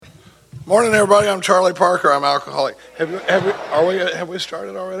Morning, everybody. I'm Charlie Parker. I'm alcoholic. Have we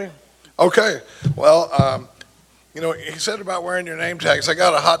started already? Okay. Well, he said about wearing your name tags. I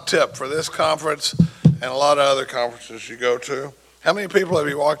got a hot tip for this conference and a lot of other conferences you go to. How many people have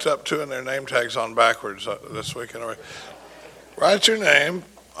you walked up to and their name tags on backwards this weekend? Write your name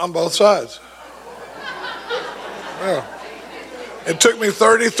on both sides. Yeah. It took me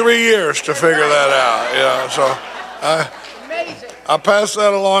 33 years to figure that out. So I pass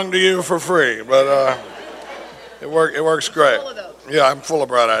that along to you for free, but it works great. Yeah, I'm full of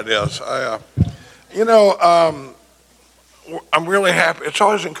bright ideas. I'm really happy. It's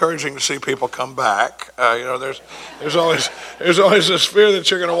always encouraging to see people come back. There's always this fear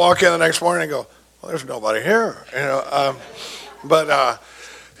that you're going to walk in the next morning and go, well, there's nobody here. But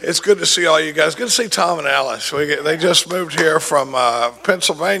it's good to see all you guys. Good to see Tom and Alice. They just moved here from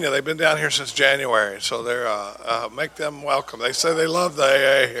Pennsylvania. They've been down here since January, so they're make them welcome. They say they love the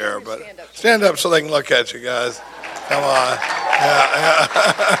AA here, but stand up so they can look at you guys. Come on. Yeah.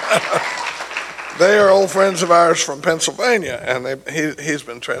 They are old friends of ours from Pennsylvania, and he's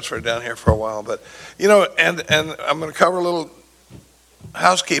been transferred down here for a while. But and I'm going to cover a little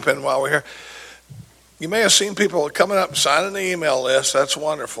housekeeping while we're here. You may have seen people coming up signing the email list. That's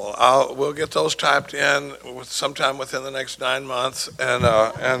wonderful. We'll get those typed in sometime within the next 9 months, and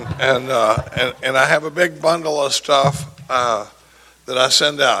I have a big bundle of stuff that I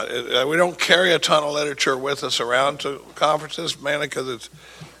send out. We don't carry a ton of literature with us around to conferences, mainly because it's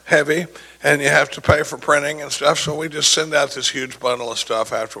heavy and you have to pay for printing and stuff. So we just send out this huge bundle of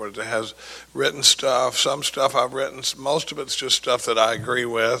stuff afterwards. It has written stuff, some stuff I've written. Most of it's just stuff that I agree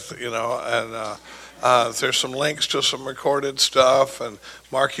with, and. There's some links to some recorded stuff and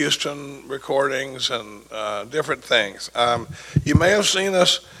Mark Houston recordings and different things. You may have seen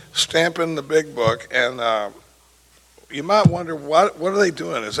us stamping the big book, and you might wonder, what are they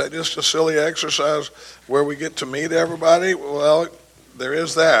doing? Is that just a silly exercise where we get to meet everybody? Well, there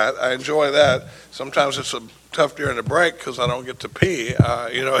is that. I enjoy that. Sometimes it's tough during the break because I don't get to pee.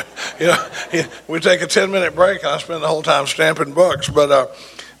 We take a 10-minute break, and I spend the whole time stamping books, but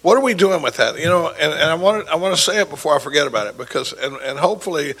what are we doing with that? And I want to say it before I forget about it, because and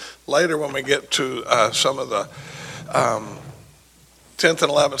hopefully later when we get to some of the 10th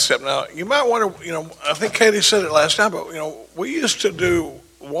and 11th step. Now you might wonder, I think Katie said it last time, but we used to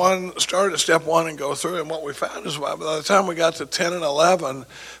start at step 1 and go through, and what we found is by the time we got to 10 and 11,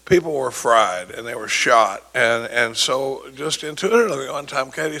 people were fried and they were shot, and so just intuitively one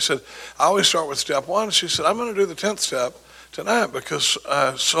time Katie said, I always start with step 1. She said, I'm going to do the 10th step tonight because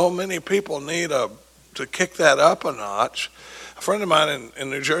so many people need to kick that up a notch. A friend of mine in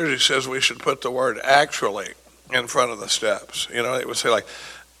New Jersey says we should put the word actually in front of the steps. It would say like,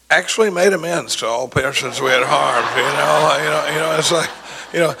 actually made amends to all persons we had harmed. It's like,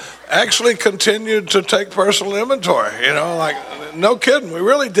 actually continued to take personal inventory. No kidding, we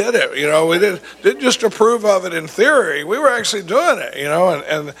really did it. We didn't just approve of it in theory. We were actually doing it.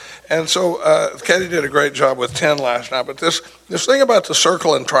 And so Katie did a great job with 10 last night. But this thing about the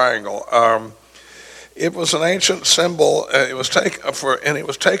circle and triangle, it was an ancient symbol. It was taken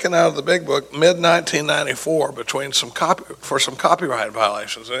out of the big book mid 1994 for some copyright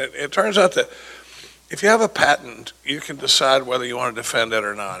violations. And it turns out that if you have a patent, you can decide whether you want to defend it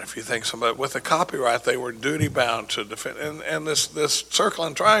or not. If you think somebody with a copyright, they were duty bound to defend. And this circle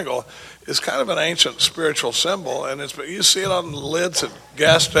and triangle is kind of an ancient spiritual symbol, and you see it on the lids at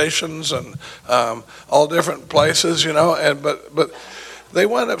gas stations and all different places, but they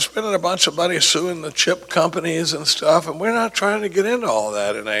wound up spending a bunch of money suing the chip companies and stuff, and we're not trying to get into all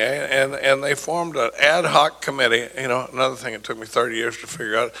that in AA. And they formed an ad hoc committee. Another thing it took me 30 years to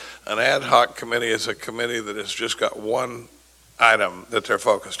figure out, an ad hoc committee is a committee that has just got one item that they're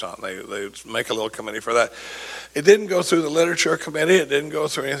focused on. They make a little committee for that. It didn't go through the literature committee. It didn't go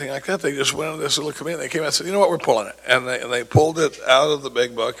through anything like that. They just went into this little committee. They came out and said, you know what, we're pulling it. And they pulled it out of the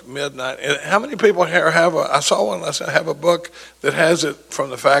big book, midnight. And how many people here I saw one last night, have a book that has it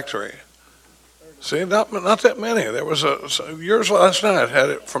from the factory? See, not that many. There was yours last night had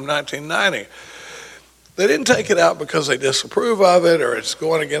it from 1990. They didn't take it out because they disapprove of it or it's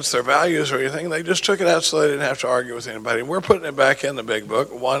going against their values or anything. They just took it out so they didn't have to argue with anybody. And we're putting it back in the big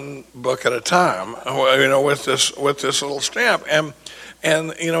book, one book at a time, with this little stamp. And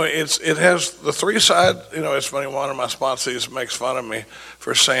it has the 3-side. It's funny. One of my sponsors makes fun of me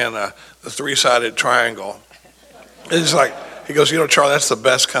for saying the 3-sided triangle. It's like he goes, Charlie, that's the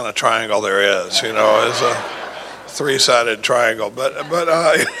best kind of triangle there is. It's a 3-sided triangle, but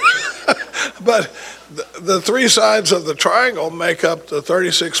the three sides of the triangle make up the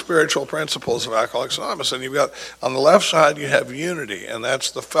 36 spiritual principles of Alcoholics Anonymous. And you've got, on the left side, you have unity, and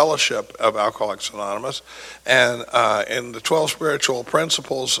that's the fellowship of Alcoholics Anonymous. And in the 12 spiritual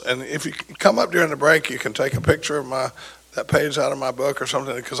principles, and if you come up during the break, you can take a picture of that page out of my book or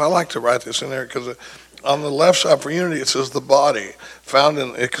something, because I like to write this in there, because on the left side for unity, it says the body, found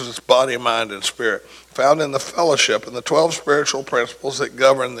in, because it's body, mind, and spirit, found in the fellowship, and the 12 spiritual principles that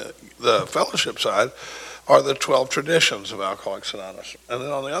govern the fellowship side are the 12 traditions of Alcoholics Anonymous. And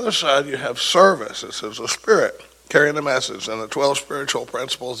then on the other side, you have service. It says the spirit carrying the message, and the 12 spiritual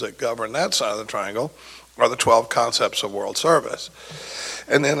principles that govern that side of the triangle are the 12 concepts of world service.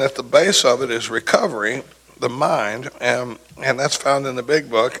 And then at the base of it is recovery, the mind, and that's found in the big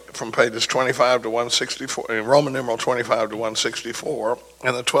book from pages 25 to 164, in Roman numeral 25 to 164,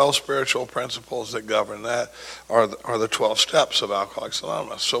 and the 12 spiritual principles that govern that are the 12 steps of Alcoholics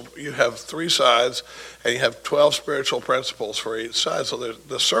Anonymous. So you have three sides, and you have 12 spiritual principles for each side. So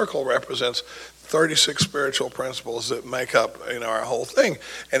the circle represents 36 spiritual principles that make up our whole thing.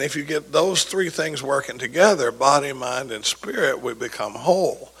 And if you get those three things working together, body, mind, and spirit, we become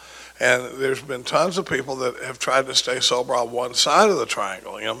whole. And there's been tons of people that have tried to stay sober on one side of the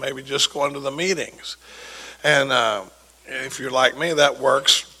triangle, maybe just going to the meetings. And if you're like me, that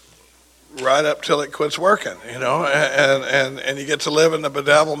works right up till it quits working, and you get to live in the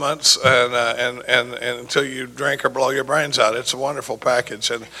bedevilments and until you drink or blow your brains out. It's a wonderful package.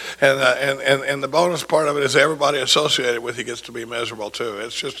 And the bonus part of it is everybody associated with you gets to be miserable too.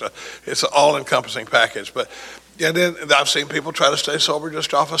 It's an all-encompassing package. And then I've seen people try to stay sober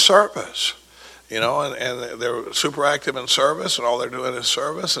just off of service, and they're super active in service, and all they're doing is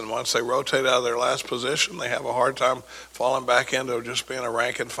service. And once they rotate out of their last position, they have a hard time falling back into just being a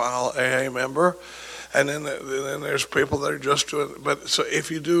rank and file AA member. And then there's people that are just doing. But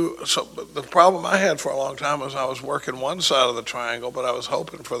the problem I had for a long time was I was working one side of the triangle, but I was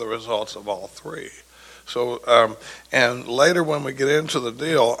hoping for the results of all three. So and later when we get into the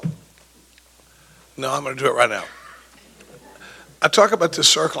deal. No, I'm going to do it right now. I talk about this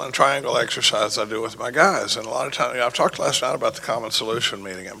circle and triangle exercise I do with my guys, and a lot of times, I've talked last night about the Common Solution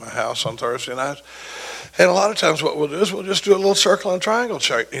meeting at my house on Thursday night, and a lot of times what we'll do is we'll just do a little circle and triangle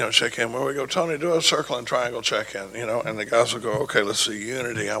check-in, where we go, Tony, do a circle and triangle check-in, and the guys will go, okay, let's see,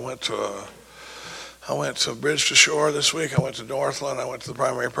 unity. I went to Bridge to Shore this week. I went to Northland. I went to the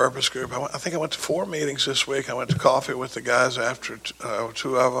Primary Purpose Group. I think I went to 4 meetings this week. I went to coffee with the guys after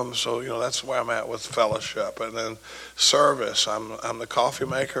 2 of them. So, that's where I'm at with fellowship. And then service. I'm the coffee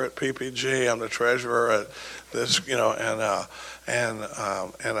maker at PPG. I'm the treasurer at this, and I'm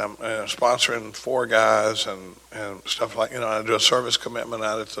sponsoring 4 guys and stuff like, I do a service commitment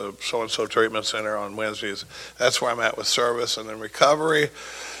out at the so-and-so treatment center on Wednesdays. That's where I'm at with service. And then recovery.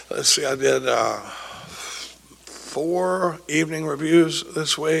 Let's see, I did 4 evening reviews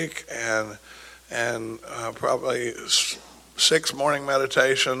this week and probably 6 morning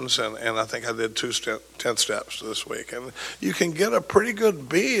meditations, and I think I did 10 steps this week. And you can get a pretty good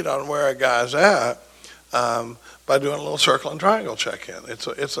bead on where a guy's at by doing a little circle and triangle check-in. It's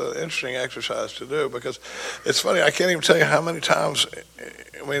an interesting exercise to do, because it's funny, I can't even tell you how many times,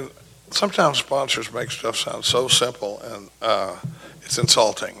 sometimes sponsors make stuff sound so simple and it's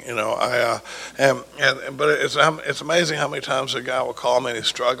insulting, but it's amazing how many times a guy will call me and he's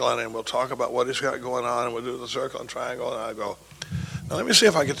struggling, and we'll talk about what he's got going on, and we'll do the circle and triangle, and I go, now let me see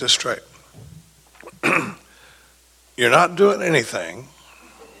if I get this straight. You're not doing anything,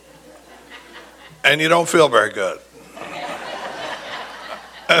 and you don't feel very good.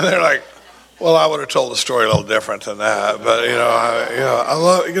 And they're like, well, I would have told the story a little different than that, but I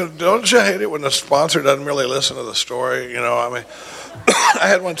love. Don't you hate it when the sponsor doesn't really listen to the story? I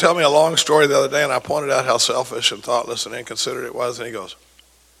had one tell me a long story the other day, and I pointed out how selfish and thoughtless and inconsiderate it was, and he goes,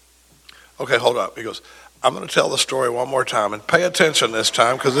 "Okay, hold up." He goes, "I'm going to tell the story one more time, and pay attention this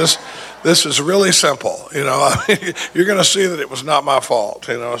time, because this is really simple. You're going to see that it was not my fault.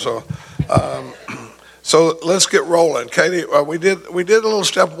 So." So let's get rolling. Katie, we did a little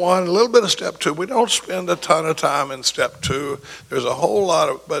step 1, a little bit of step 2. We don't spend a ton of time in step 2. There's a whole lot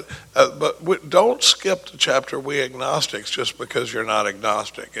of, but don't skip the chapter We Agnostics just because you're not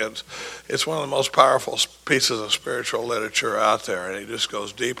agnostic. It's one of the most powerful pieces of spiritual literature out there, and it just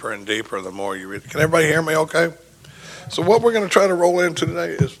goes deeper and deeper the more you read. Can everybody hear me okay? So what we're going to try to roll into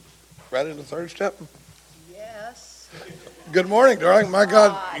today is right into the third step. Yes. Good morning, darling. My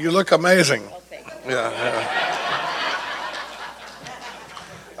God, you look amazing. Yeah.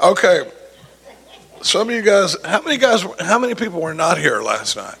 Okay. Some of you guys, how many people were not here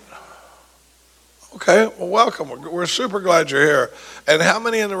last night? Okay, well, welcome. We're super glad you're here. And how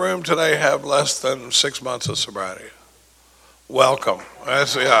many in the room today have less than 6 months of sobriety? Welcome.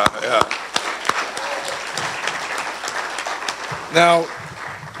 That's, yeah. Now,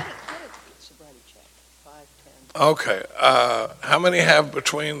 Sobriety check, 5, 10. okay, how many have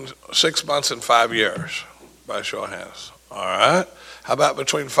between 6 months and 5 years? By show of hands. All right. How about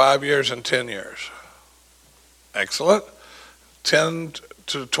between 5 years and 10 years? Excellent. 10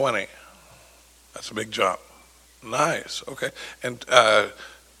 to 20. That's a big jump. Nice. Okay. And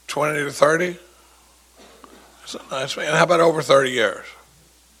 20 to 30? That's a nice. And how about over 30 years?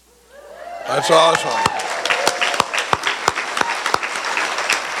 That's awesome.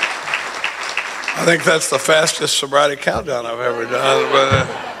 I think that's the fastest sobriety countdown I've ever done. But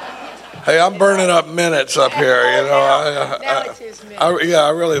hey, I'm burning up minutes up here. You know. Now it's his minute.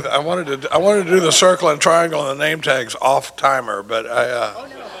 I wanted to do the circle and triangle and the name tags off timer, but Oh,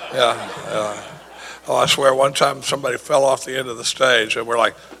 no. yeah. Oh, I swear, one time somebody fell off the end of the stage, and we're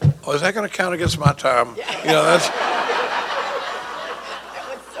like, "Oh, is that going to count against my time?" You know, that's.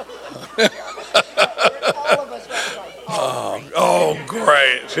 All of us went like, oh, Oh,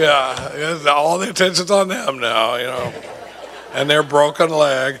 great! Yeah, all the attention's on them now. You know, and their broken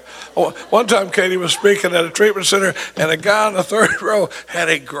leg. Oh, one time, Katie was speaking at a treatment center, and a guy on the third row had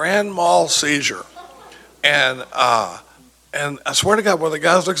a grand mal seizure, and I swear to God, one of the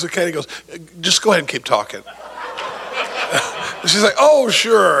guys looks at Katie and goes, "Just go ahead and keep talking." She's like, "Oh,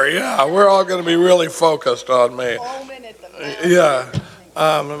 sure, yeah, we're all going to be really focused on me." moment at the moment. Yeah.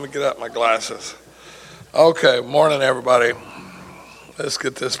 Let me get out my glasses. Okay, morning, everybody. Let's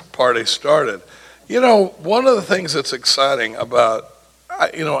get this party started. You know, one of the things that's exciting about,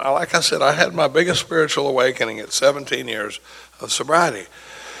 like I said, I had my biggest spiritual awakening at 17 years of sobriety.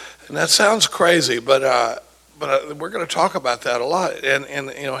 And that sounds crazy, but we're going to talk about that a lot, and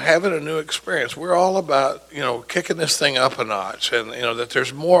having a new experience. We're all about kicking this thing up a notch, and that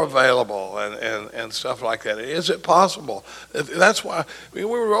there's more available and stuff like that. Is it possible? That's why we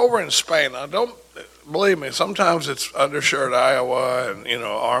were over in Spain. Now, don't believe me. Sometimes it's undershirt Iowa and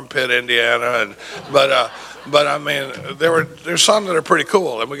armpit Indiana, but I mean there's some that are pretty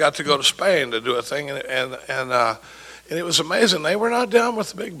cool, and we got to go to Spain to do a thing, and it was amazing. They were not down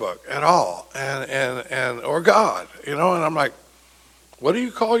with the big book at all, and or God, And I'm like, what do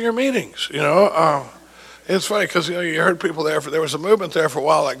you call your meetings? It's funny because you heard people there. There was a movement there for a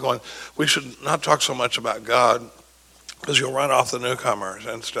while, like going, we should not talk so much about God because you'll run off the newcomers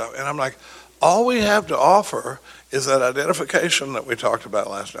and stuff. And I'm like, all we have to offer is that identification that we talked about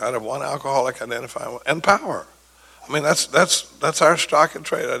last night of one alcoholic identifying and power. I mean, that's our stock and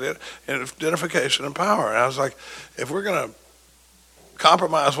trade, identification and power. And I was like, if we're going to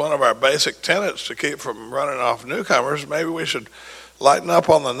compromise one of our basic tenets to keep from running off newcomers, maybe we should lighten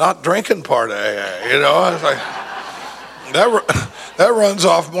up on the not drinking part of AA. I was like, that runs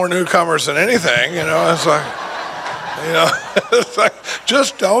off more newcomers than anything. It's like, it's like,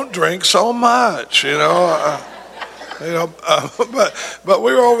 just don't drink so much. But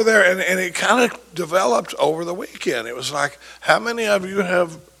we were over there, and it kind of developed over the weekend. It was like, how many of you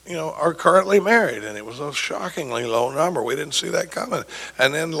are currently married? And it was a shockingly low number. We didn't see that coming.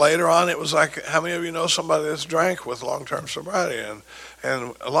 And then later on, it was like, how many of you know somebody that's drank with long-term sobriety?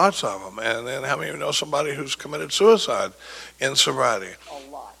 And lots of them. And then how many of you know somebody who's committed suicide in sobriety?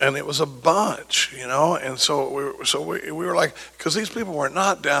 A lot. And it was a bunch, and so we were like, because these people were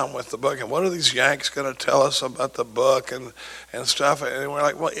not down with the book, and what are these Yanks going to tell us about the book and stuff? And we're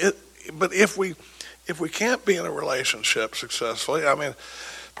like, well, but if we can't be in a relationship successfully, I mean,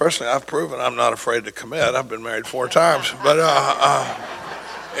 personally, I've proven I'm not afraid to commit. I've been married 4 times, but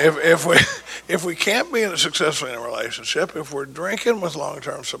if we can't be successfully in a relationship, if we're drinking with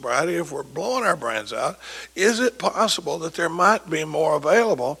long-term sobriety, if we're blowing our brains out, is it possible that there might be more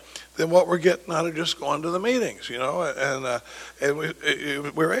available than what we're getting out of just going to the meetings? And we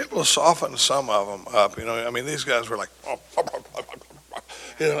were able to soften some of them up. I mean, these guys were like,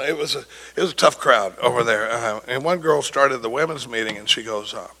 it was a tough crowd over there. And one girl started the women's meeting, and she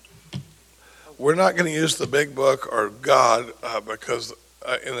goes, "We're not going to use the big book or God because."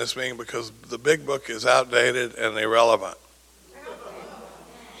 In this meeting, because the big book is outdated and irrelevant.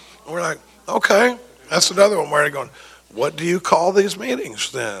 And we're like, okay, that's another one where they're going, what do you call these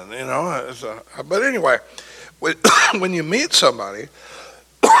meetings then? But anyway, when you meet somebody,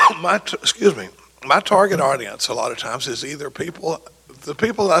 my target audience a lot of times is either the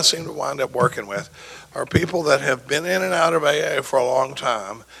people that I seem to wind up working with are people that have been in and out of AA for a long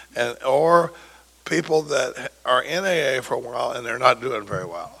time, or people that are in AA for a while and they're not doing very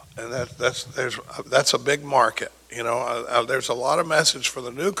well, and that's a big market. There's a lot of message for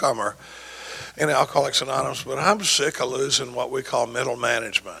the newcomer, in Alcoholics Anonymous, but I'm sick of losing what we call middle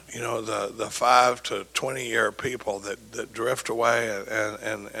management. The 5 to 20 year people that drift away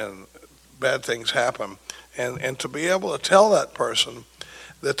and bad things happen. And to be able to tell that person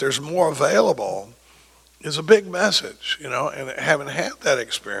that there's more available is a big message, and having had that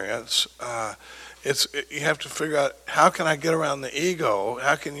experience, you have to figure out, how can I get around the ego?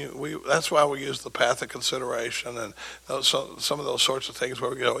 That's why we use the path of consideration and some of those sorts of things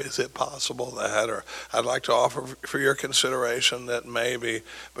where we go, is it possible that, or I'd like to offer for your consideration that maybe,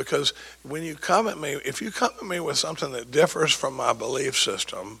 because when you come at me, if you come at me with something that differs from my belief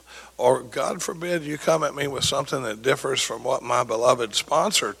system, or God forbid you come at me with something that differs from what my beloved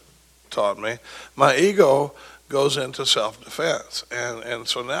sponsor taught me, my ego goes into self-defense. And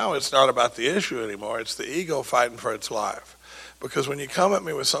so now it's not about the issue anymore. It's the ego fighting for its life. Because when you come at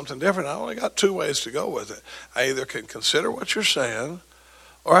me with something different, I only got 2 ways to go with it. I either can consider what you're saying,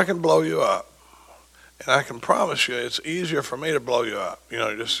 or I can blow you up. And I can promise you it's easier for me to blow you up.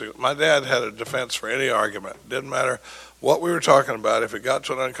 My dad had a defense for any argument. Didn't matter what we were talking about. If it got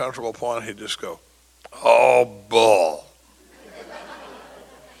to an uncomfortable point, he'd just go, "Oh, bull.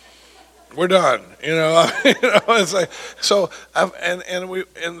 We're done." It's like, so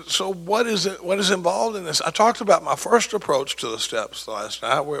so what is it? What is involved in this? I talked about my first approach to the steps last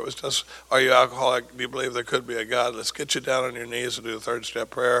night, where it was just, are you alcoholic? Do you believe there could be a God? Let's get you down on your knees and do the 3rd step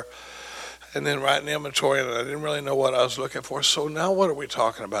prayer, and then write an inventory. And I didn't really know what I was looking for. So now, what are we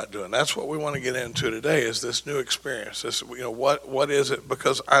talking about doing? That's what we want to get into today. Is this new experience? This, what is it?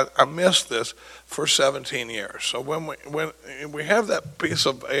 Because I missed this for 17 years. So when we have that piece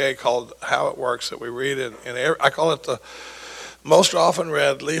of AA called How It Works that we read I call it the most often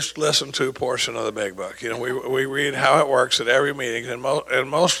read, least listened to portion of the big book. We read How It Works at every meeting, and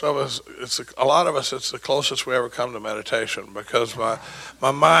most of us, it's the closest we ever come to meditation, because my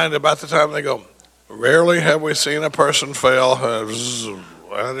mind, about the time they go, rarely have we seen a person fail. I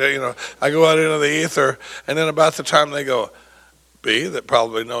go out into the ether, and then about the time they go, that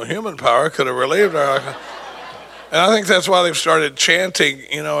probably no human power could have relieved our. And I think that's why they've started chanting,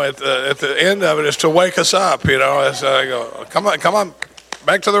 at the end of it, is to wake us up, as I go, come on,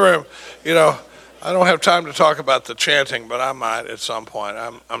 back to the room. I don't have time to talk about the chanting, but I might at some point.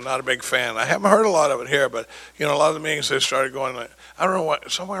 I'm not a big fan. I haven't heard a lot of it here, but, a lot of the meetings, they started going, I don't know what,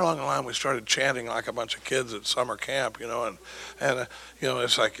 somewhere along the line we started chanting like a bunch of kids at summer camp, and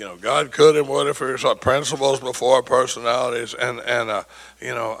it's like, God could and would if there's like principles before personalities, and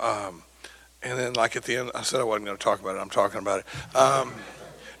then like at the end, I said I wasn't going to talk about it, I'm talking about it.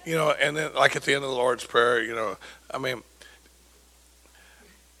 And then like at the end of the Lord's Prayer,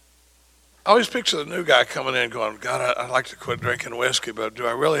 I always picture the new guy coming in going, God, I'd like to quit drinking whiskey, but do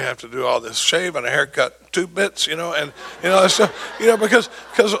I really have to do all this shave and a haircut, 2 bits, because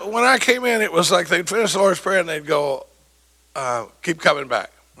when I came in, it was like they'd finish the Lord's Prayer and they'd go, keep coming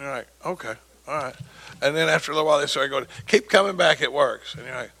back. And you're like, okay, all right. And then after a little while, they started going, keep coming back, it works. And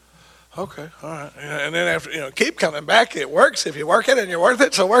you're like, okay, all right. And then after, keep coming back, it works. If you work it and you're worth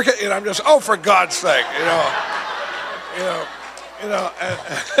it, so work it. And I'm just, oh, for God's sake,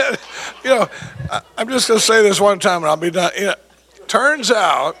 I'm just going to say this one time and I'll be done. Turns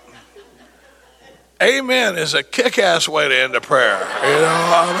out, amen is a kick-ass way to end a prayer.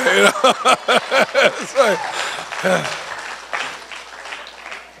 It's like,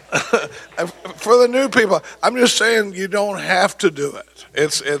 for the new people, I'm just saying you don't have to do it.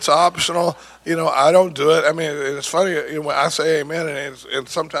 It's optional. I don't do it. I mean, it's funny when I say amen, and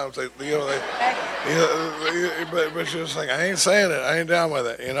sometimes but you're just like, I ain't saying it. I ain't down with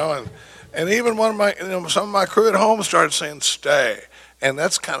it. And even one of my some of my crew at home started saying stay, and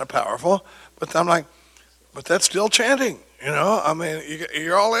that's kind of powerful. But I'm like, but that's still chanting. I mean,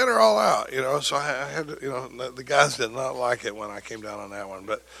 you're all in or all out. So I had to, the guys did not like it when I came down on that one.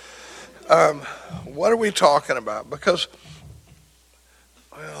 But what are we talking about? Because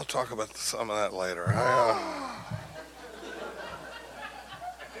I'll talk about some of that later. Oh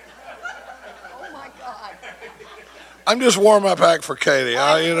my God. I'm just warm up act for Katie.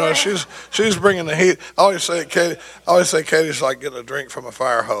 She's bringing the heat. I always say Katie's like getting a drink from a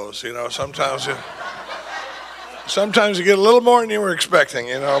fire hose. Sometimes you get a little more than you were expecting,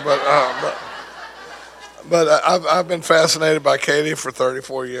 but I've been fascinated by Katie for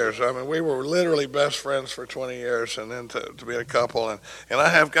 34 years. I mean, we were literally best friends for 20 years, and then to be a couple. And I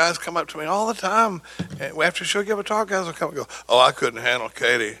have guys come up to me all the time. And after she'll give a talk, guys will come and go, oh, I couldn't handle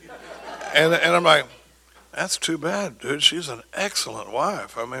Katie. And I'm like, that's too bad, dude. She's an excellent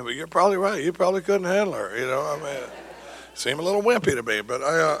wife. I mean, but you're probably right. You probably couldn't handle her, I mean, seem a little wimpy to me, but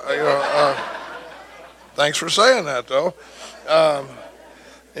thanks for saying that, though.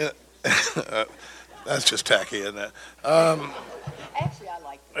 That's just tacky, isn't it? Actually, I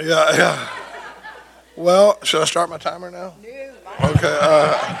like that. Yeah. Well, should I start my timer now? No, mine's Okay.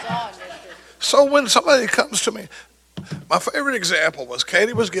 on, mister. So when somebody comes to me, my favorite example was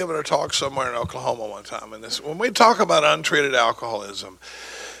Katie was giving a talk somewhere in Oklahoma one time, and when we talk about untreated alcoholism,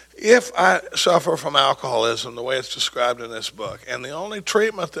 if I suffer from alcoholism the way it's described in this book, and the only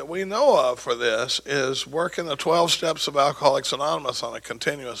treatment that we know of for this is working the 12 steps of Alcoholics Anonymous on a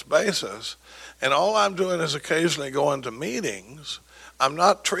continuous basis, and all I'm doing is occasionally going to meetings, I'm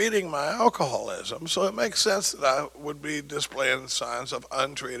not treating my alcoholism, so it makes sense that I would be displaying signs of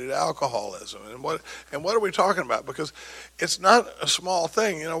untreated alcoholism. And what are we talking about? Because it's not a small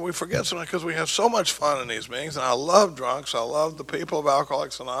thing. You know, we forget something because we have so much fun in these meetings, and I love drunks. I love the people of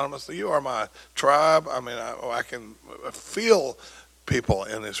Alcoholics Anonymous. You are my tribe. I mean, I can feel people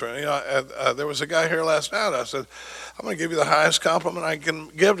in this room. You know, there was a guy here last night. I said, I'm going to give you the highest compliment I can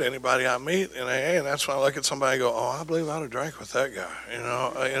give to anybody I meet in AA, and that's when I look at somebody and go, oh, I believe I'd have drank with that guy.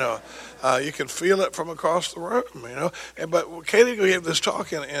 You can feel it from across the room. But Katie gave this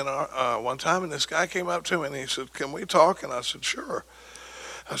talk in one time, and this guy came up to me and he said, can we talk? And I said, sure.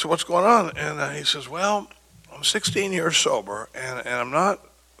 I said, what's going on? And he says, well, I'm 16 years sober, and I'm not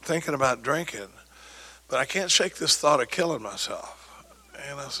thinking about drinking, but I can't shake this thought of killing myself.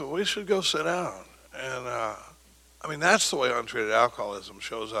 And I said, we should go sit down. And that's the way untreated alcoholism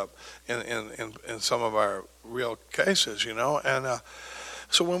shows up in some of our real cases, And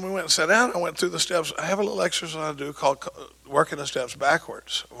so when we went and sat down, I went through the steps. I have a little exercise I do called working the steps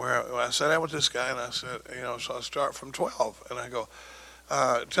backwards, where I sat down with this guy and I said, so I start from 12. And I go,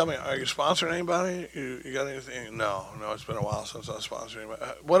 tell me, are you sponsoring anybody? You got anything? No, it's been a while since I sponsored anybody.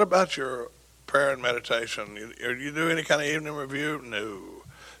 What about your prayer and meditation? You do any kind of evening review?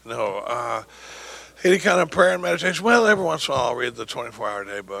 No. Any kind of prayer and meditation? Well, every once in a while I'll read the 24-hour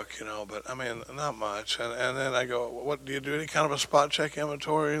day book, but not much. And then I go, what do you do? Any kind of a spot check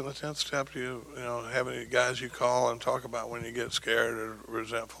inventory in the 10th step? Do you have any guys you call and talk about when you get scared or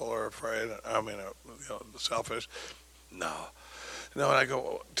resentful or afraid? Selfish? No. And I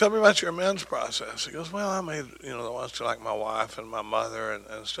go, tell me about your amends process. He goes, well, I made, the ones to like my wife and my mother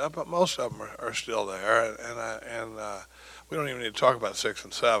and stuff, but most of them are still there. And we don't even need to talk about 6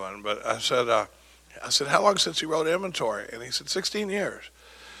 and 7. But I said, how long since you wrote inventory? And he said, 16 years.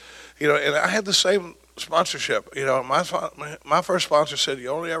 And I had the same sponsorship. My first sponsor said, you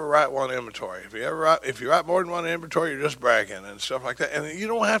only ever write one inventory. If you write more than one inventory, you're just bragging and stuff like that. And you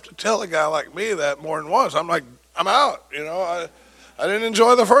don't have to tell a guy like me that more than once. I'm like, I'm out. I didn't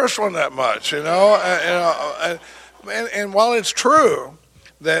enjoy the first one that much, and while it's true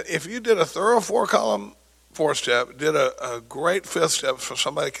that if you did a thorough 4-column 4-step, did a great 5th step so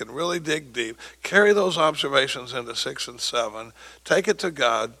somebody can really dig deep, carry those observations into 6 and 7, take it to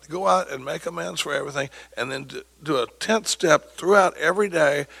God, go out and make amends for everything, and then do a 10th step throughout every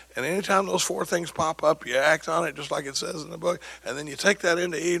day, and anytime those 4 things pop up, you act on it just like it says in the book, and then you take that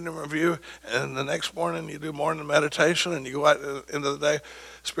into evening review, and the next morning you do morning meditation, and you go out into the day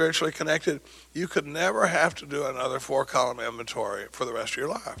spiritually connected. You could never have to do another 4-column inventory for the rest of your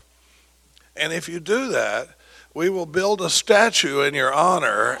life. And if you do that, we will build a statue in your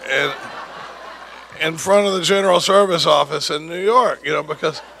honor in front of the General Service Office in New York,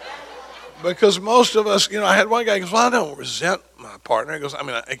 because most of us, I had one guy who goes, well, I don't resent my partner. He goes,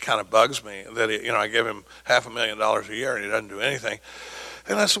 it kind of bugs me that, I give him $500,000 a year and he doesn't do anything.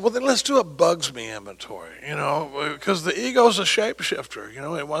 And I said, well, then let's do a bugs me inventory, because the ego's a shapeshifter.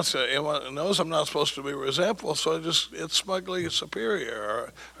 It knows I'm not supposed to be resentful, so it's smugly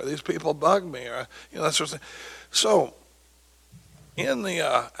superior, or these people bug me, or, that sort of thing. So, in the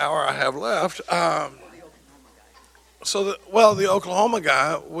hour I have left, the Oklahoma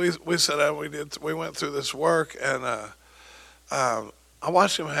guy, we sat down, we went through this work, and I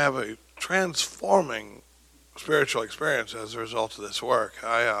watched him have a transforming spiritual experience as a result of this work.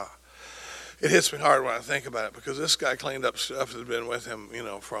 It hits me hard when I think about it, because this guy cleaned up stuff that had been with him,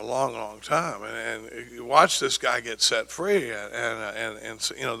 for a long, long time. And you watch this guy get set free, and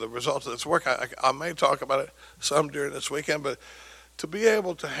the result of this work. I may talk about it some during this weekend, but to be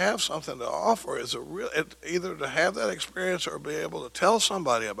able to have something to offer is either to have that experience or be able to tell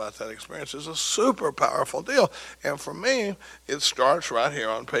somebody about that experience is a super powerful deal. And for me, it starts right here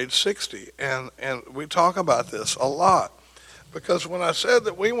on page 60. And we talk about this a lot. Because when I said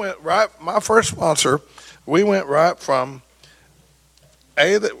that my first sponsor, we went right from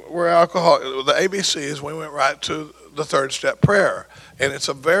that were alcohol, the ABCs, we went right to the third step prayer. And it's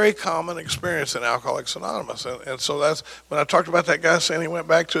a very common experience in Alcoholics Anonymous. And so that's when I talked about that guy saying he went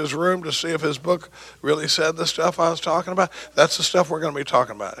back to his room to see if his book really said the stuff I was talking about. That's the stuff we're going to be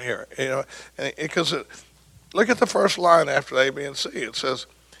talking about here. Because look at the first line after A, B, and C. It says,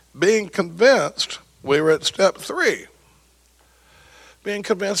 being convinced, we were at step 3. Being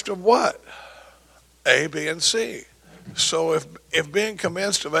convinced of what? A, B, and C. So if being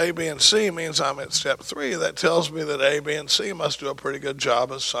convinced of A, B, and C means I'm at step 3, that tells me that A, B, and C must do a pretty good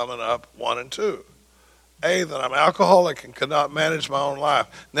job of summing up 1 and 2. A, that I'm alcoholic and cannot manage my own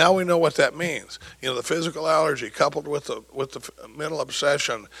life. Now we know what that means. The physical allergy coupled with the mental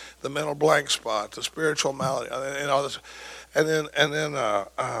obsession, the mental blank spot, the spiritual malady, and all this. And then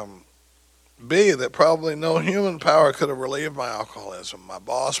B, that probably no human power could have relieved my alcoholism. My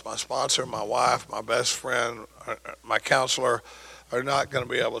boss, my sponsor, my wife, my best friend, my counselor are not going to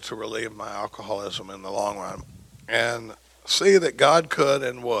be able to relieve my alcoholism in the long run. And C, that God could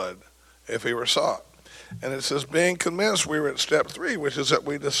and would if he were sought. And it says, being convinced, we were at step 3, which is that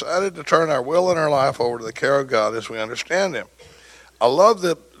we decided to turn our will and our life over to the care of God as we understand him. I love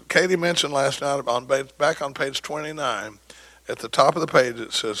that Katie mentioned last night back on page 29, at the top of the page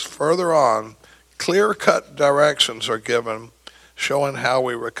it says, further on, clear-cut directions are given showing how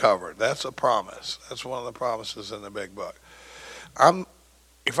we recovered. That's a promise. That's one of the promises in the big book.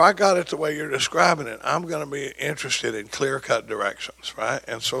 If I got it the way you're describing it, I'm going to be interested in clear-cut directions, right?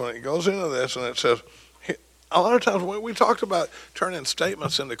 And so it goes into this and it says, a lot of times we talked about turning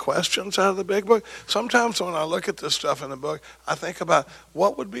statements into questions out of the big book. Sometimes when I look at this stuff in the book, I think about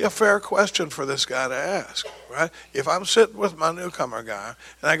what would be a fair question for this guy to ask, right? If I'm sitting with my newcomer guy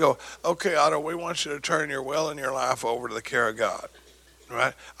and I go, okay, Otto, we want you to turn your will and your life over to the care of God,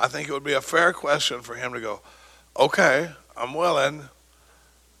 right? I think it would be a fair question for him to go, okay, I'm willing,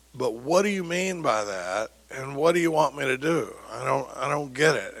 but what do you mean by that? And what do you want me to do? I don't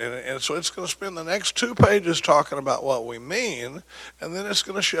get it. And so it's going to spend the next 2 pages talking about what we mean, and then it's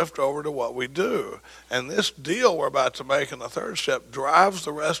going to shift over to what we do. And this deal we're about to make in the third step drives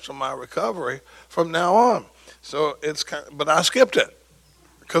the rest of my recovery from now on. So but I skipped it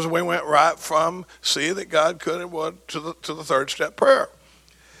because we went right from see that God could and would to the third step prayer.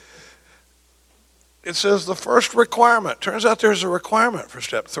 It says the first requirement. Turns out there's a requirement for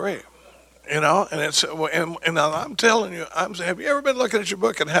step 3. And it's and I'm telling you, have you ever been looking at your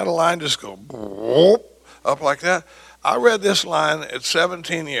book and had a line just go up like that? I read this line at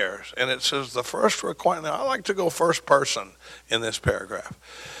 17 years, and it says the first requirement. Now I like to go first person in this paragraph.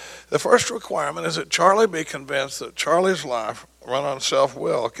 The first requirement is that Charlie be convinced that Charlie's life run on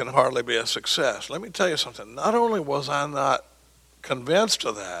self-will can hardly be a success. Let me tell you something. Not only was I not convinced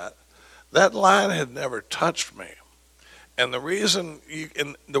of that line had never touched me. And the reason,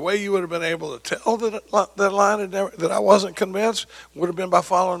 the way you would have been able to tell that line that I wasn't convinced would have been by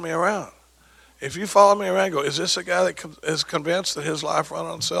following me around. If you follow me around and go, is this a guy that is convinced that his life run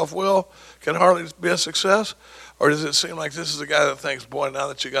on self-will can hardly be a success? Or does it seem like this is a guy that thinks, boy, now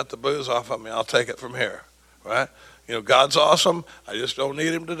that you got the booze off of me, I'll take it from here, right? God's awesome. I just don't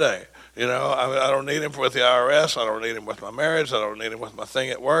need him today. I don't need him with the IRS. I don't need him with my marriage. I don't need him with my thing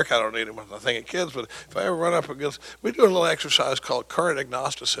at work. I don't need him with my thing at kids. But if I ever run up against, we do a little exercise called current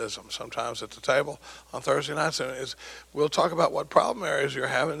agnosticism sometimes at the table on Thursday nights. And we'll talk about what problem areas you're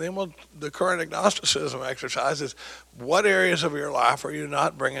having. Then the current agnosticism exercise is what areas of your life are you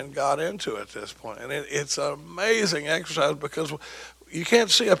not bringing God into at this point? And it's an amazing exercise because you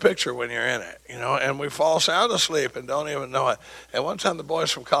can't see a picture when you're in it, and we fall sound asleep and don't even know it. And one time the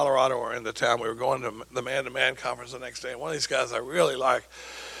boys from Colorado were in the town. We were going to the man-to-man conference the next day, and one of these guys I really like,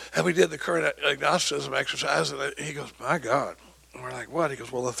 and we did the current agnosticism exercise, and he goes, my God. And we're like, what? He goes,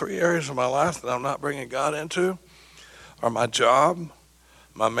 well, the 3 areas of my life that I'm not bringing God into are my job,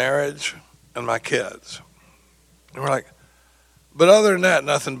 my marriage, and my kids. And we're like, but other than that,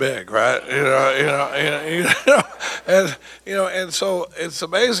 nothing big, right? And so it's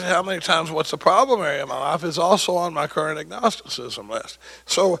amazing how many times what's the problem area in my life is also on my current agnosticism list.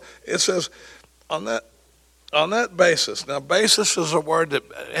 So it says on that basis. Now, basis is a word that,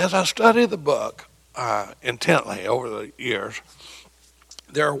 as I study the book intently over the years,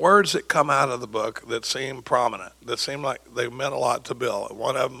 there are words that come out of the book that seem prominent, that seem like they meant a lot to Bill.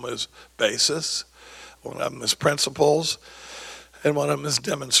 One of them is basis, one of them is principles, and one of them is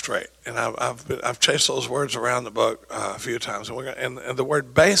demonstrate. And I've chased those words around the book a few times. And the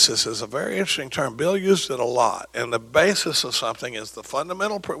word basis is a very interesting term. Bill used it a lot. And the basis of something is the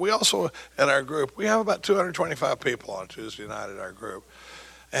fundamental. We also, in our group, we have about 225 people on Tuesday night at our group.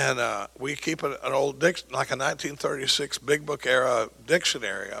 And we keep an old like a 1936 Big Book era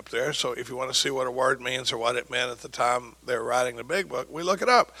dictionary up there. So if you want to see what a word means or what it meant at the time they were writing the Big Book, we look it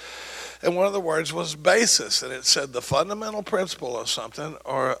up. And one of the words was basis, and it said the fundamental principle of something,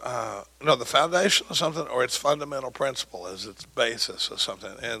 or the foundation of something, or its fundamental principle is its basis of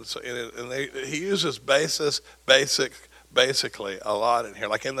something. And so he uses basis, basically a lot in here,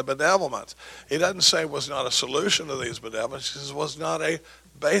 like in the bedevilments. He doesn't say was not a solution to these bedevilments. He says was not a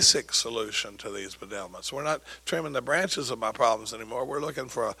basic solution to these bedevilments. We're not trimming the branches of my problems anymore. We're looking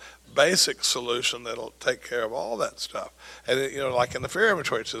for a basic solution that'll take care of all that stuff. And like in the fear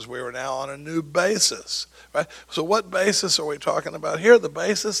inventory, it says we are now on a new basis, right? So what basis are we talking about here? The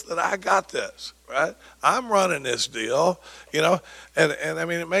basis that I got this, right? I'm running this deal, and I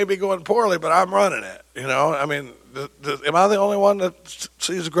mean, it may be going poorly, but I'm running it, I mean, am I the only one that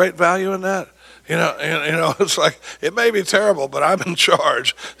sees great value in that? It's like, it may be terrible, but I'm in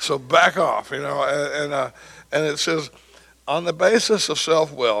charge, so back off, and it says, on the basis of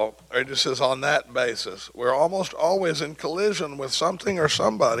self-will, or it just says on that basis, we're almost always in collision with something or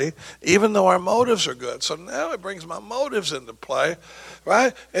somebody, even though our motives are good. So now it brings my motives into play,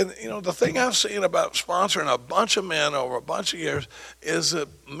 right? And, the thing I've seen about sponsoring a bunch of men over a bunch of years is that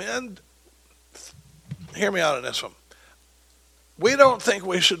men, hear me out on this one, we don't think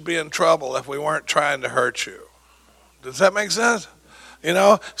we should be in trouble if we weren't trying to hurt you. Does that make sense?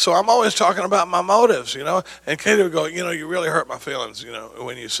 So I'm always talking about my motives, and Katie would go, you really hurt my feelings,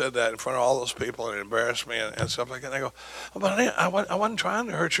 when you said that in front of all those people and it embarrassed me and stuff like that. And I go, oh, but I wasn't trying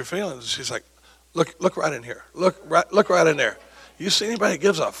to hurt your feelings. She's like, look right in here. Look right in there. You see anybody that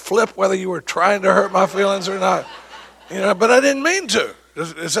gives a flip whether you were trying to hurt my feelings or not? But I didn't mean to.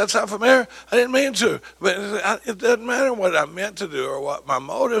 Does that sound familiar? I didn't mean to, but it doesn't matter what I meant to do or what my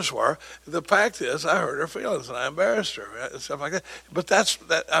motives were. The fact is, I hurt her feelings and I embarrassed her and stuff like that. But that.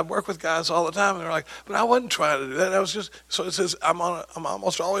 I work with guys all the time, and they're like, "But I wasn't trying to do that. I was just." So it says, I'm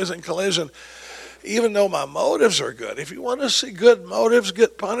almost always in collision, even though my motives are good. If you want to see good motives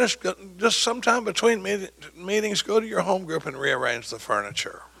get punished, just sometime between meetings, go to your home group and rearrange the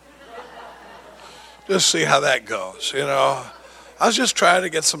furniture. Just see how that goes. I was just trying to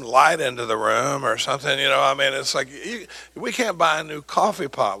get some light into the room or something, I mean, it's like, we can't buy a new coffee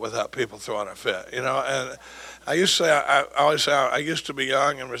pot without people throwing a fit, and I used to say, I always say, I used to be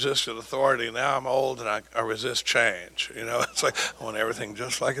young and resisted authority. Now I'm old and I resist change, it's like, I want everything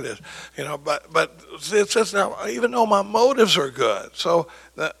just like it is, but it says now, even though my motives are good, so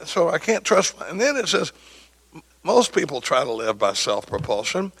I can't trust, and then it says, most people try to live by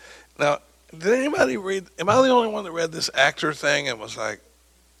self-propulsion. Now, did anybody read, am I the only one that read this actor thing and was like,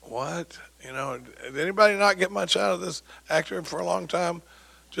 what? Did anybody not get much out of this actor for a long time?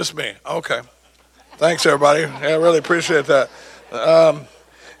 Just me. Okay. Thanks, everybody. I really appreciate that.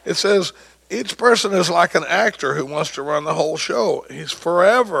 It says, each person is like an actor who wants to run the whole show. He's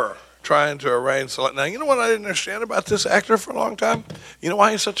forever trying to arrange. Now, you know what I didn't understand about this actor for a long time? You know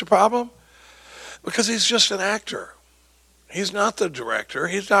why he's such a problem? Because he's just an actor. He's not the director.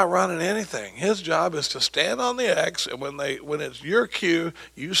 He's not running anything. His job is to stand on the X, and when it's your cue,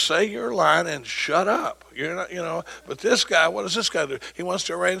 you say your line and shut up. You're not, But this guy, what does this guy do? He wants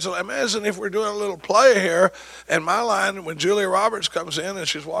to arrange the. Imagine if we're doing a little play here, and my line, when Julia Roberts comes in and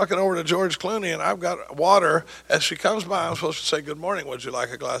she's walking over to George Clooney, and I've got water. As she comes by, I'm supposed to say, "Good morning. Would you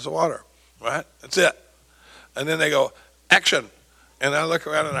like a glass of water?" Right? That's it. And then they go, "Action," and I look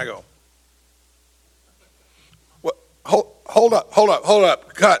around and I go, Hold up,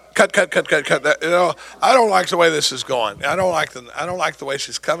 cut. That, I don't like the way this is going. I don't like the way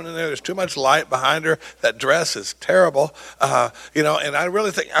she's coming in there. There's too much light behind her. That dress is terrible. And I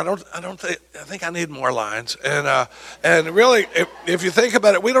really think I think I need more lines. And really, if you think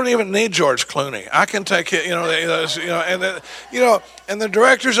about it, we don't even need George Clooney. I can take it, and the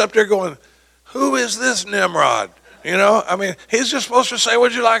director's up there going, "Who is this Nimrod?" I mean, he's just supposed to say,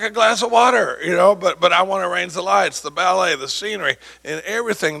 "Would you like a glass of water?" But I want to arrange the lights, the ballet, the scenery, and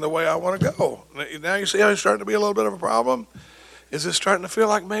everything the way I want to go. Now you see how it's starting to be a little bit of a problem? Is it starting to feel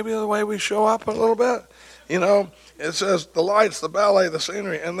like maybe the way we show up a little bit? It says the lights, the ballet, the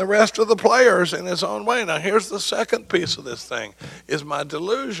scenery, and the rest of the players in his own way. Now here's the second piece of this thing, is my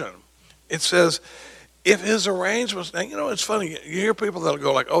delusion. It says, if his arrangements, now, it's funny, you hear people that'll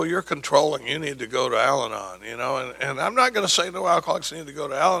go like, "Oh, you're controlling, you need to go to Al-Anon," and I'm not going to say no alcoholics need to go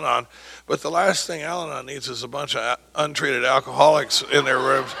to Al-Anon, but the last thing Al-Anon needs is a bunch of untreated alcoholics in their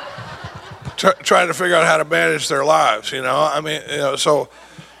rooms trying to figure out how to manage their lives, listen,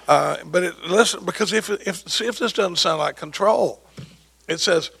 because if this doesn't sound like control, it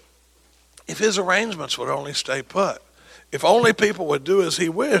says, if his arrangements would only stay put, if only people would do as he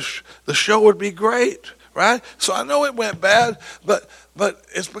wished, the show would be great, right? So I know it went bad, but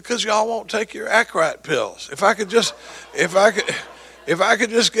it's because y'all won't take your act right pills. If I could just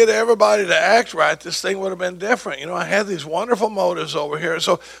get everybody to act right, this thing would have been different. I had these wonderful motives over here.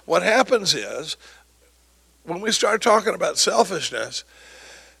 So what happens is, when we start talking about selfishness,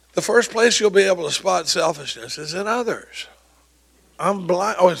 the first place you'll be able to spot selfishness is in others. I'm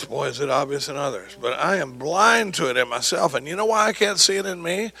blind. Oh, boy, is it obvious in others. But I am blind to it in myself. And you know why I can't see it in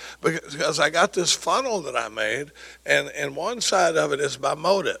me? Because I got this funnel that I made, and one side of it is my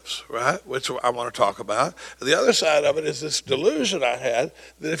motives, right, which I want to talk about. The other side of it is this delusion I had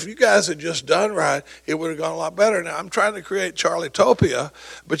that if you guys had just done right, it would have gone a lot better. Now, I'm trying to create Charlie-topia,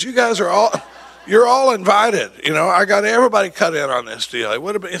 but you guys are all... You're all invited. I got everybody cut in on this deal. It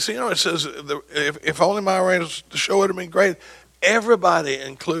would have been, it says, if only my arrangements, the show would have been great. Everybody,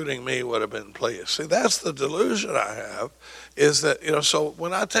 including me, would have been pleased. See, that's the delusion I have, is that, so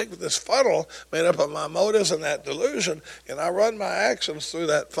when I take this funnel made up of my motives and that delusion, and I run my actions through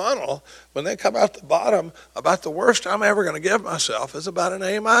that funnel, when they come out the bottom, about the worst I'm ever going to give myself is about an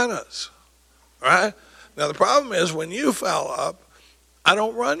A-, right? Now, the problem is when you foul up, I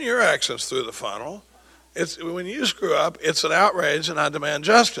don't run your actions through the funnel. It's when you screw up, it's an outrage, and I demand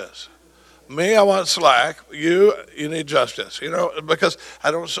justice. Me, I want slack. You need justice. Because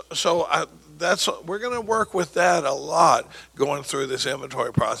I don't. We're going to work with that a lot going through this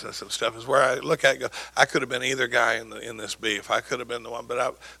inventory process and stuff. Is where I look at, I could have been either guy in this beef. I could have been the one, but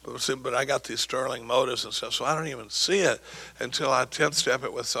I got these sterling motives and stuff, so I don't even see it until I 10th step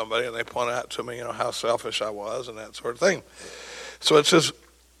it with somebody, and they point out to me, how selfish I was and that sort of thing. So it says,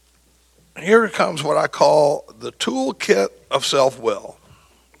 here comes what I call the toolkit of self-will.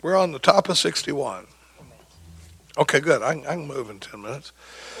 We're on the top of 61. Okay, good. I can move in 10 minutes.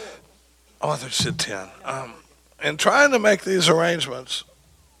 Oh, I thought you said 10. In trying to make these arrangements,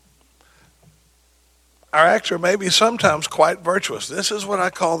 our actor may be sometimes quite virtuous. This is what I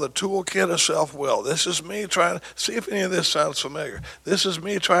call the toolkit of self-will. This is me trying to, see if any of this sounds familiar. This is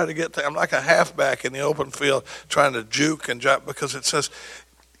me trying to I'm like a halfback in the open field trying to juke and jump, because it says,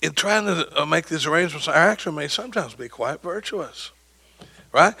 in trying to make these arrangements, our actor may sometimes be quite virtuous,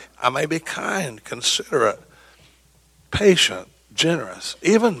 right? I may be kind, considerate, patient, generous,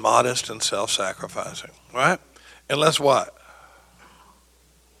 even modest and self-sacrificing, right? Unless what?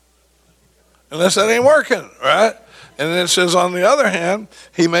 Unless that ain't working, right? And then it says, on the other hand,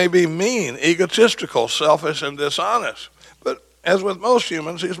 he may be mean, egotistical, selfish, and dishonest. But as with most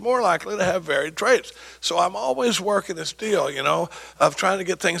humans, he's more likely to have varied traits. So I'm always working this deal, of trying to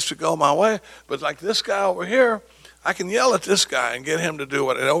get things to go my way. But like this guy over here, I can yell at this guy and get him to do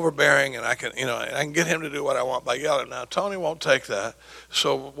and overbearing, and I can get him to do what I want by yelling. Now, Tony won't take that.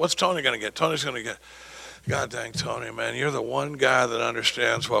 So what's Tony going to get? Tony's going to get, God dang, Tony, man, you're the one guy that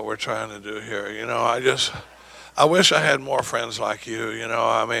understands what we're trying to do here. I wish I had more friends like you,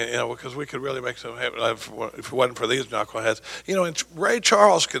 because we could really make some happen if it wasn't for these knuckleheads. And Ray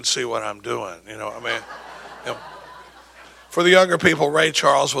Charles can see what I'm doing, For the younger people, Ray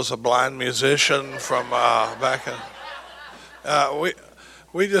Charles was a blind musician from back in,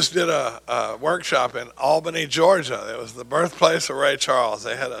 we just did a workshop in Albany, Georgia. It was the birthplace of Ray Charles.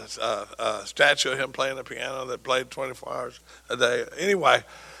 They had a statue of him playing the piano that played 24 hours a day. Anyway,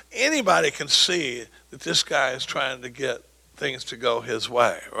 anybody can see that this guy is trying to get things to go his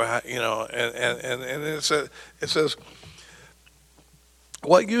way, right? And it says,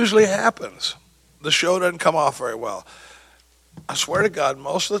 what usually happens? The show doesn't come off very well. I swear to God,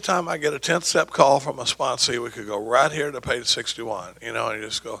 most of the time I get a 10th step call from a sponsee. We could go right here to page 61, and you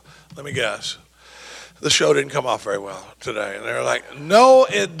just go, let me guess. The show didn't come off very well today. And they're like, no,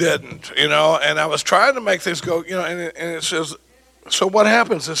 it didn't, and I was trying to make things go, and it says, so what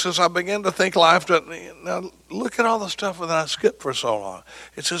happens? It says, I begin to think life doesn't, now look at all the stuff that I skipped for so long.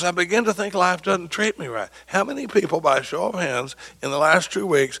 It says, I begin to think life doesn't treat me right. How many people, by a show of hands, in the last 2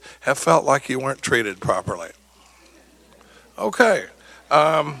 weeks have felt like you weren't treated properly? Okay.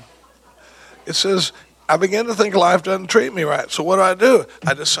 It says, I begin to think life doesn't treat me right. So what do?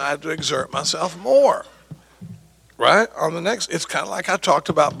 I decide to exert myself more. Right? On the next, it's kind of like I talked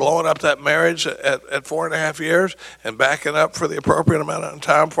about blowing up that marriage at 4.5 years and backing up for the appropriate amount of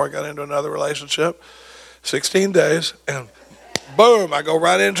time before I got into another relationship. 16 days, and boom, I go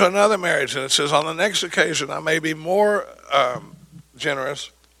right into another marriage. And it says, on the next occasion, I may be more generous.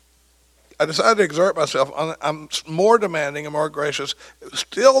 I decided to exert myself. I'm more demanding and more gracious.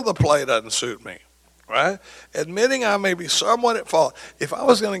 Still, the play doesn't suit me, right? Admitting I may be somewhat at fault. If I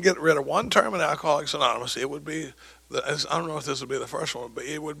was going to get rid of one term in Alcoholics Anonymous, it would be, I don't know if this would be the first one, but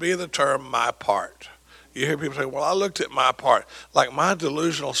it would be the term my part. you hear people say, well, I looked at my part. Like my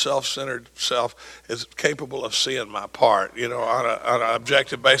delusional, self-centered self is capable of seeing my part, on an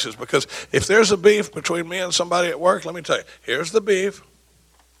objective basis. Because if there's a beef between me and somebody at work, let me tell you, here's the beef.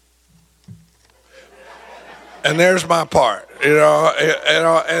 And there's my part,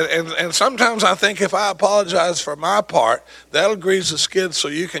 and sometimes I think if I apologize for my part, that'll grease the skids so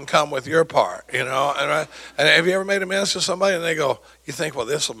you can come with your part, And have you ever made amends to somebody and they go, you think, well,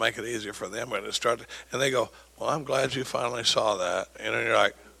 this will make it easier for them when it starts, and they go, well, I'm glad you finally saw that, and you're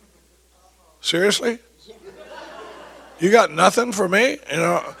like, seriously? You got nothing for me,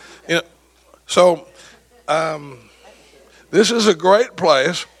 So this is a great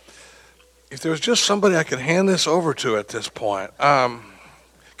place. If there was just somebody I could hand this over to at this point.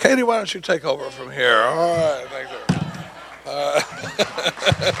 Katie, why don't you take over from here? All right, thank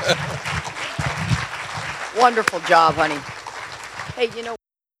you. Wonderful job, honey. Hey,